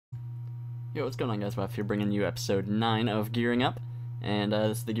Yo, what's going on, guys? Buff here, bringing you episode 9 of Gearing Up, and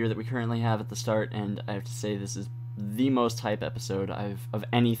this is the gear that we currently have at the start, and I have to say this is the most hype episode of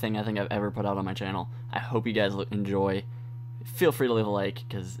anything I think I've ever put out on my channel. I hope you guys enjoy. Feel free to leave a like,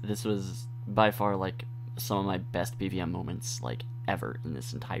 because this was by far, like, some of my best PVM moments, like, ever in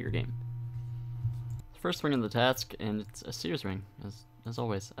this entire game. First ring of the task, and it's a Sears ring, as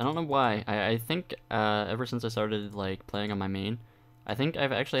always. I don't know why. I think ever since I started, like, playing on my main, I think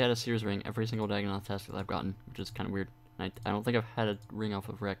I've actually had a Sears ring every single Dagannoth task that I've gotten, which is kind of weird. I don't think I've had a ring off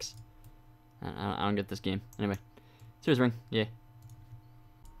of Rex. I don't get this game. Anyway, Sears ring, yeah.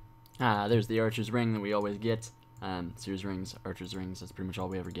 There's the Archer's ring that we always get. Sears rings, Archer's rings, that's pretty much all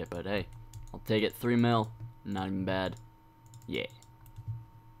we ever get, but hey, I'll take it. 3 mil, not even bad. Yeah.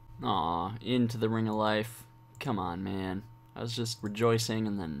 Aw, into the Ring of Life. Come on, man. I was just rejoicing,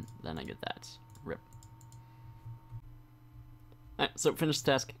 and then I get that. Rip. Alright, so finish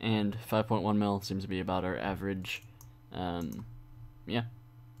the task, and 5.1 mil seems to be about our average. Yeah.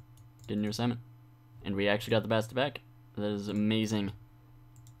 Get a new assignment. And we actually got the Basta back. That is amazing.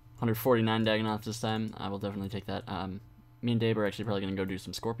 149 Dagannoth this time. I will definitely take that. Me and Dave are actually probably going to go do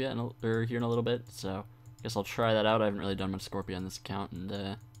some Scorpia here in a little bit, so I guess I'll try that out. I haven't really done much Scorpia on this account, and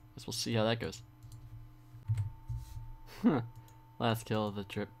I guess we'll see how that goes. Last kill of the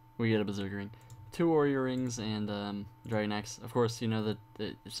trip. We get a Berserker ring. 2 Warrior rings and Dragon Axe. Of course, you know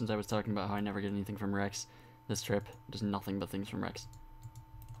that since I was talking about how I never get anything from Rex this trip, just nothing but things from Rex.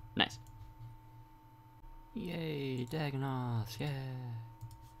 Nice. Yay, Dagannoth, yeah.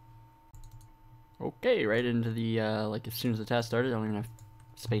 Okay, right into the, like, as soon as the task started, I don't even have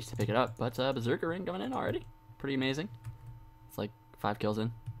space to pick it up, but Berserker ring coming in already. Pretty amazing. It's like 5 kills in.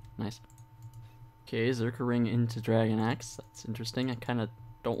 Nice. Okay, Berserker ring into Dragon Axe. That's interesting. I kind of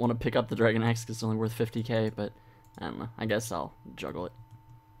don't want to pick up the Dragon Axe because it's only worth 50k, but I don't know. I guess I'll juggle it.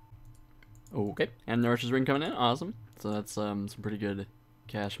 Okay, and the Archer's ring coming in. Awesome. So that's some pretty good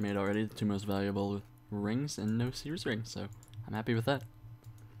cash made already. The 2 most valuable rings and no Sears ring, so I'm happy with that.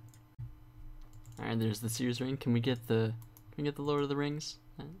 Alright, there's the Sears ring. Can we get the Lord of the Rings?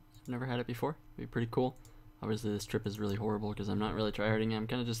 I've never had it before. It'd be pretty cool. Obviously this trip is really horrible because I'm not really tryharding. I'm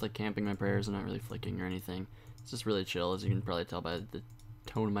kind of just like camping my prayers and not really flicking or anything. It's just really chill, as you can probably tell by the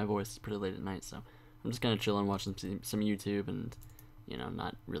tone of my voice. It's pretty late at night, so I'm just kind of chilling, watching some YouTube and, you know,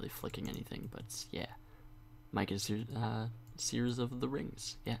 not really flicking anything, but yeah. Mike is Sears of the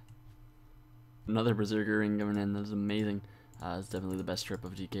Rings, yeah. Another Berserker ring coming in. That is amazing. It's definitely the best trip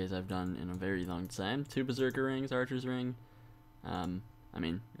of DKs I've done in a very long time. 2 Berserker rings, Archer's ring. I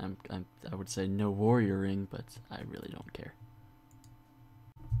mean, I would say no Warrior ring, but I really don't care.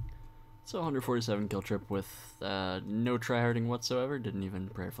 So 147 kill trip with no tryharding whatsoever. Didn't even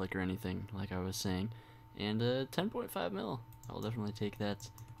prayer flick or anything, like I was saying. And 10.5 mil. I'll definitely take that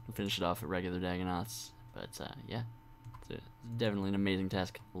and finish it off at regular Dagannoths. But yeah, it's definitely an amazing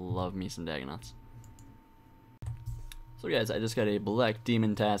task. Love me some Dagannoths. So guys, I just got a Black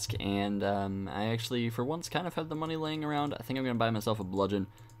Demon task, and I actually, for once, kind of have the money laying around. I think I'm going to buy myself a Bludgeon.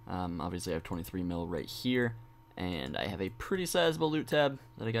 Obviously I have 23 mil right here, and I have a pretty sizable loot tab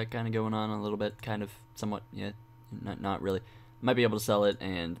that I got kind of going on a little bit, kind of, somewhat, yeah, not really. Might be able to sell it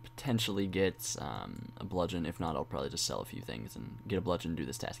and potentially get a Bludgeon. If not, I'll probably just sell a few things and get a Bludgeon and do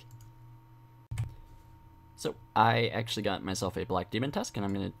this task. So I actually got myself a Black Demon task, and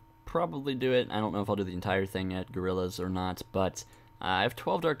I'm going to probably do it. I don't know if I'll do the entire thing at Gorillas or not, but I have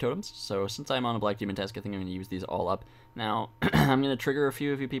 12 Dark Totems, so since I'm on a Black Demon task, I think I'm going to use these all up. Now, I'm going to trigger a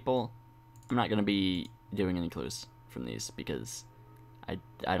few of you people. I'm not going to be doing any clues from these because I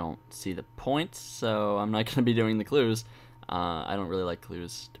don't see the point, so I'm not going to be doing the clues. I don't really like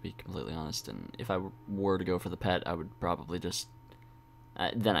clues, to be completely honest, and if I were to go for the pet, I would probably just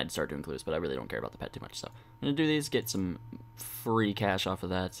then I'd start doing clues, but I really don't care about the pet too much, so I'm going to do these, get some free cash off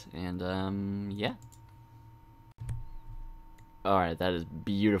of that, and yeah. Alright, that is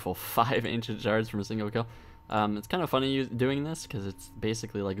beautiful. 5 Ancient Shards from a single kill. It's kind of funny doing this, because it's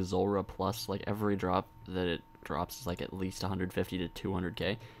basically like Zulrah plus, like, every drop that it drops is like at least 150 to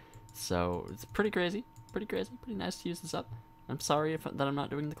 200k, so it's pretty crazy, pretty nice to use this up. I'm sorry that I'm not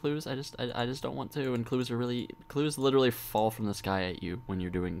doing the clues. I just don't want to, and clues literally fall from the sky at you when you're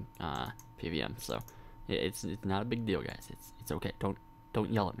doing PVM. So it's not a big deal, guys. It's okay. Don't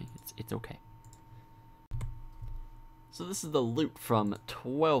yell at me. It's okay. So this is the loot from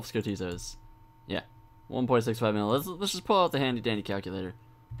 12 Scotizos. Yeah, 1.65 mil. Let's just pull out the handy dandy calculator.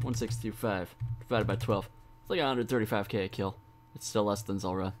 1625 divided by 12. It's like 135k a kill. It's still less than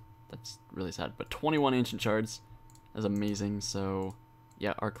Zulrah. That's really sad. But 21 Ancient Shards. That's amazing. So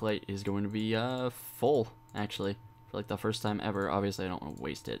yeah, Arclight is going to be full, actually, for like the first time ever. Obviously I don't want to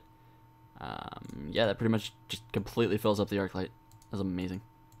waste it. Yeah, that pretty much just completely fills up the arc light. That's amazing.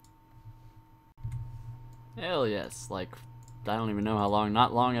 Hell yes, like, I don't even know how long,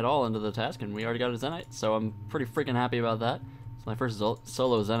 not long at all into the task, and we already got a Zenyte, so I'm pretty freaking happy about that. It's my first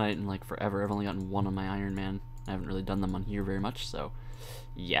solo Zenyte in like forever. I've only gotten one on my Iron Man. I haven't really done them on here very much, so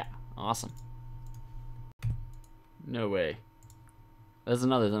yeah, awesome. No way. There's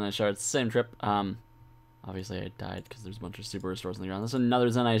another Zenyte shard. It's the same trip. Obviously I died because there's a bunch of super restores on the ground. That's another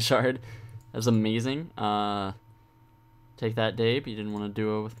Zenyte shard. That's amazing. Take that, Dave. You didn't want to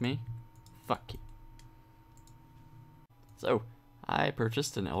duo with me. Fuck you. So, I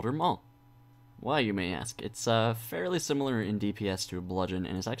purchased an Elder Maul. Why, you may ask? It's fairly similar in DPS to a Bludgeon,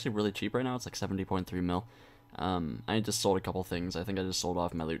 and it's actually really cheap right now. It's like 70.3 mil. I just sold a couple things. I think I just sold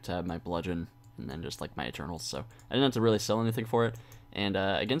off my loot tab, my Bludgeon, and then just like my Eternals, so I didn't have to really sell anything for it. And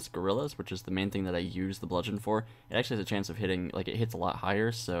against Gorillas, which is the main thing that I use the Bludgeon for, it actually has a chance of hitting, like, it hits a lot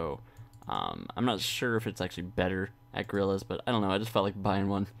higher, so I'm not sure if it's actually better at Gorillas, but I don't know, I just felt like buying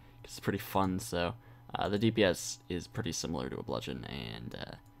one because it's pretty fun. So the DPS is pretty similar to a Bludgeon, and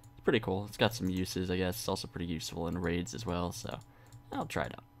it's pretty cool. It's got some uses, I guess. It's also pretty useful in raids as well, so I'll try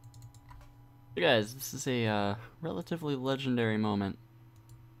it out. So guys, this is a relatively legendary moment.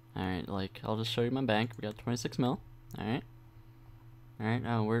 Alright, like, I'll just show you my bank. We got 26 mil. Alright. Alright,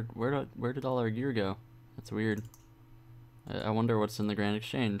 now where did all our gear go? That's weird. I wonder what's in the Grand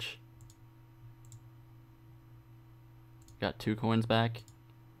Exchange. Got 2 coins back.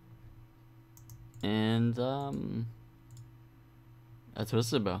 And, a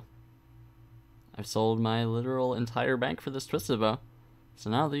Twisted Bow. I've sold my literal entire bank for this Twisted Bow. So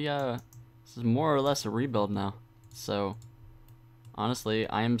now this is more or less a rebuild now. So, honestly,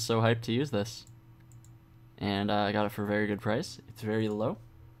 I am so hyped to use this. And I got it for a very good price. It's very low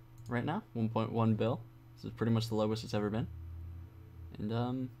right now, 1.1 bill. This is pretty much the lowest it's ever been.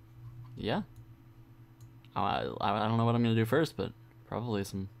 And, yeah. I don't know what I'm going to do first, but probably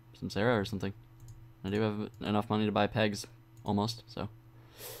some Sarah or something. I do have enough money to buy pegs, almost, so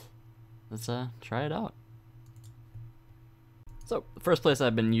let's try it out. So, the first place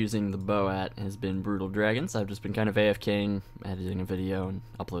I've been using the bow at has been Brutal Dragons. I've just been kind of AFKing, editing a video, and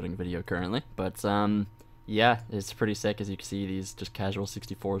uploading a video currently. But, yeah, it's pretty sick, as you can see, these just casual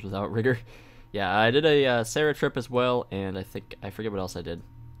 64s without rigor. Yeah, I did a Sarah trip as well, and I forget what else I did.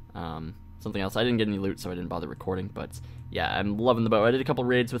 Something else. I didn't get any loot, so I didn't bother recording, but yeah, I'm loving the bow. I did a couple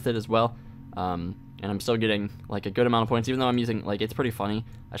raids with it as well, and I'm still getting, like, a good amount of points, even though I'm using, like, it's pretty funny.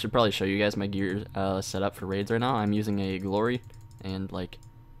 I should probably show you guys my gear setup for raids right now. I'm using a Glory and, like,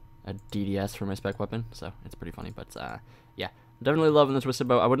 a DDS for my spec weapon, so it's pretty funny, but, yeah. Definitely loving the Twisted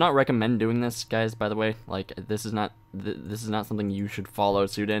Bow. I would not recommend doing this, guys, by the way. Like, this is not something you should follow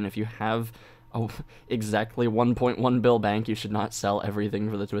suit in. If you have exactly 1.1 bill bank, you should not sell everything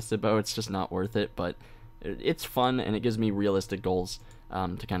for the Twisted Bow. It's just not worth it, but it's fun, and it gives me realistic goals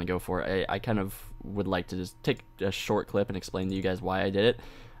to kind of go for. I kind of would like to just take a short clip and explain to you guys why I did it.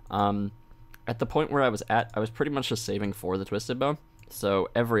 At the point where I was at, I was pretty much just saving for the Twisted Bow. So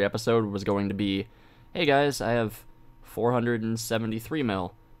every episode was going to be, hey guys, I have 473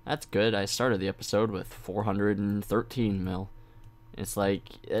 mil. That's good. I started the episode with 413 mil. It's like,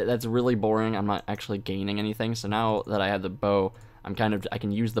 that's really boring. I'm not actually gaining anything. So now that I have the bow, I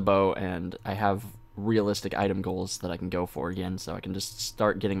can use the bow, and I have realistic item goals that I can go for again, so I can just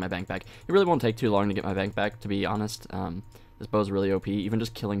start getting my bank back. It really won't take too long to get my bank back, to be honest. This bow's really OP. Even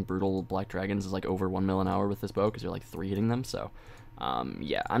just killing brutal black dragons is like over 1 mil an hour with this bow, because you're like 3 hitting them. So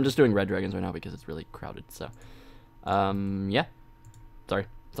yeah, I'm just doing red dragons right now because it's really crowded. So yeah, sorry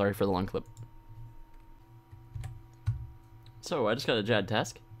for the long clip. So I just got a Jad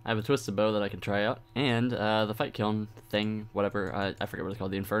task. I have a Twisted Bow that I can try out, and the Fight Kiln thing, whatever, I forget what it's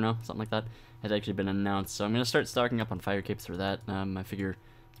called, the Inferno, something like that, has actually been announced. So I'm going to start stocking up on fire capes for that. I figure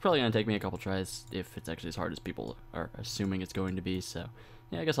it's probably going to take me a couple tries if it's actually as hard as people are assuming it's going to be. So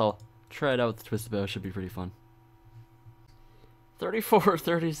yeah, I guess I'll try it out with the Twisted Bow. It should be pretty fun.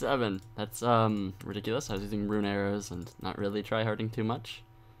 34-37. That's ridiculous. I was using rune arrows and not really tryharding too much.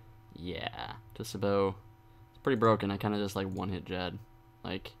 Yeah, Twisted Bow. It's pretty broken. I kind of just like one-hit Jad,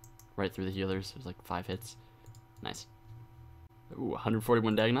 like right through the healers. It was like 5 hits. Nice. Ooh,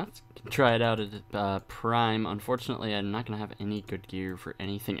 141 Dagnauts. Can try it out at Prime. Unfortunately, I'm not gonna have any good gear for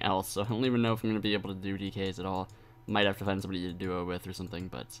anything else, so I don't even know if I'm gonna be able to do DKs at all. Might have to find somebody to duo with or something,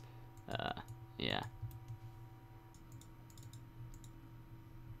 but yeah.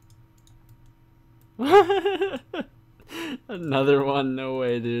 Another one, no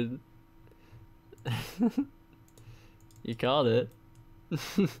way, dude. You called it.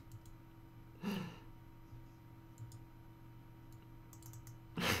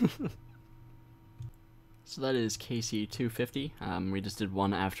 So that is KC 250. We just did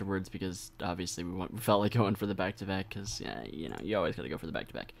one afterwards because obviously we felt like going for the back-to-back because, yeah, you know, you always gotta go for the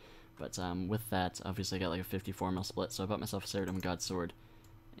back-to-back. But with that, obviously I got like a 54 mil split, so I bought myself a Seratum God Sword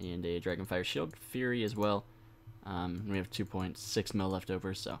and a Dragonfire Shield Fury as well. We have 2.6 mil left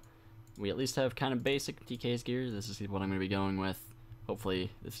over, so we at least have kind of basic DK's gear. This is what I'm going to be going with. Hopefully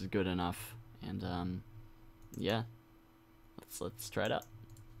this is good enough, and yeah, let's try it out.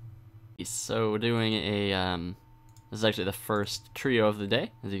 So doing a this is actually the first trio of the day,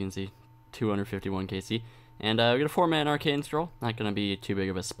 as you can see, 251 KC, and we got a 4-man Arcane Scroll. Not gonna be too big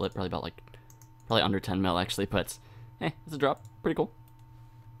of a split, probably under 10 mil actually, but hey, it's a drop, pretty cool.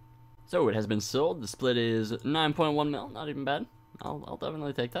 So it has been sold. The split is 9.1 mil, not even bad. I'll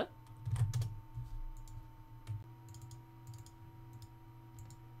definitely take that.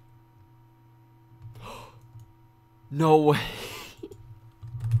 No way.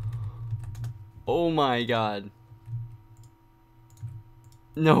 Oh my god.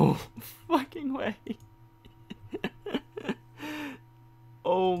 No fucking way.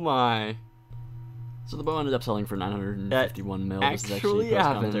 Oh my. So the bow ended up selling for 951 mil. This is actually press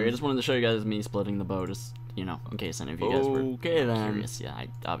commentary. I just wanted to show you guys me splitting the bow, just, you know, in case any of you guys were curious. Yeah, I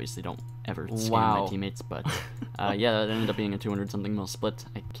obviously don't ever scam my teammates, but yeah, that ended up being a 200-something mil split.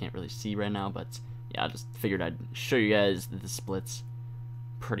 I can't really see right now, but yeah, I just figured I'd show you guys the splits.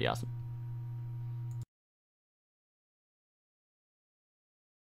 Pretty awesome.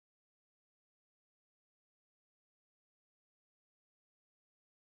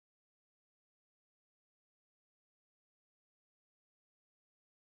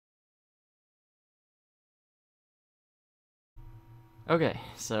 Okay,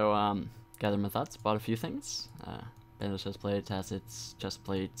 so gather my thoughts, bought a few things. Bandage chestplate, tassets,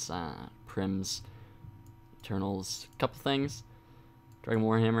 chestplates, prims, eternals, a couple things. Dragon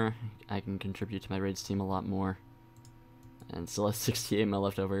Warhammer, I can contribute to my raids team a lot more. And still have 68 mil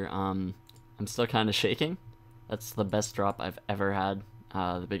left over. I'm still kind of shaking. That's the best drop I've ever had,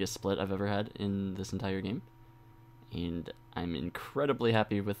 the biggest split I've ever had in this entire game. And I'm incredibly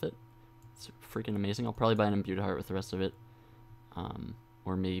happy with it. It's freaking amazing. I'll probably buy an Imbued Heart with the rest of it.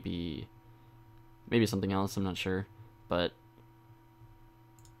 Or maybe something else, I'm not sure. But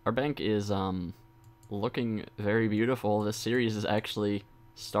our bank is looking very beautiful. This series is actually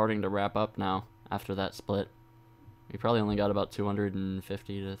starting to wrap up now after that split. We probably only got about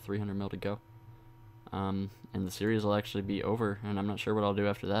 250 to 300 mil to go. And the series will actually be over, and I'm not sure what I'll do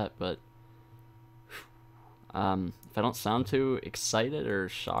after that, but if I don't sound too excited or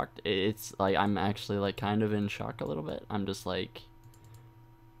shocked, it's like I'm actually like kind of in shock a little bit. I'm just like,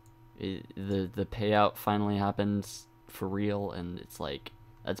 the payout finally happened for real, and it's like,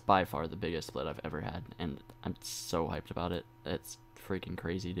 that's by far the biggest split I've ever had, and I'm so hyped about it. It's freaking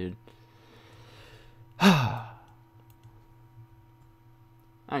crazy, dude. Alright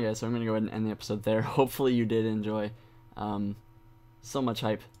guys, so I'm going to go ahead and end the episode there. Hopefully you did enjoy. So much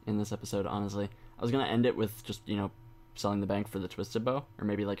hype in this episode, honestly. I was going to end it with just, you know, selling the bank for the Twisted Bow, or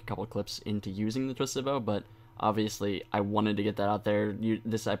maybe like a couple clips into using the Twisted Bow, but obviously I wanted to get that out there.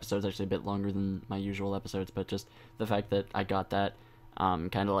 This episode's actually a bit longer than my usual episodes, but just the fact that I got that,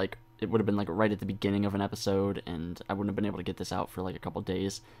 kind of like, it would have been like right at the beginning of an episode, and I wouldn't have been able to get this out for like a couple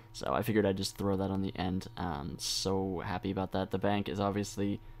days, so I figured I'd just throw that on the end. So happy about that. The bank is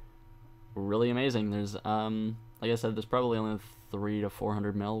obviously really amazing. There's like I said, there's probably only 300 to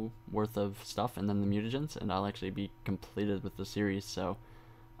 400 mil worth of stuff, and then the mutagens, and I'll actually be completed with the series. So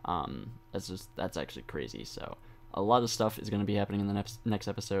that's actually crazy. So a lot of stuff is going to be happening in the next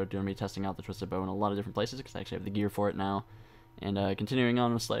episode. Going to be testing out the Twisted Bow in a lot of different places because I actually have the gear for it now, and continuing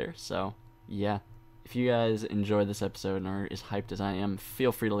on with Slayer. So yeah, if you guys enjoyed this episode and are as hyped as I am,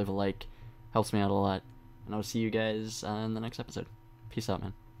 feel free to leave a like. Helps me out a lot, and I'll see you guys in the next episode. Peace out,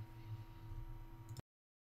 man.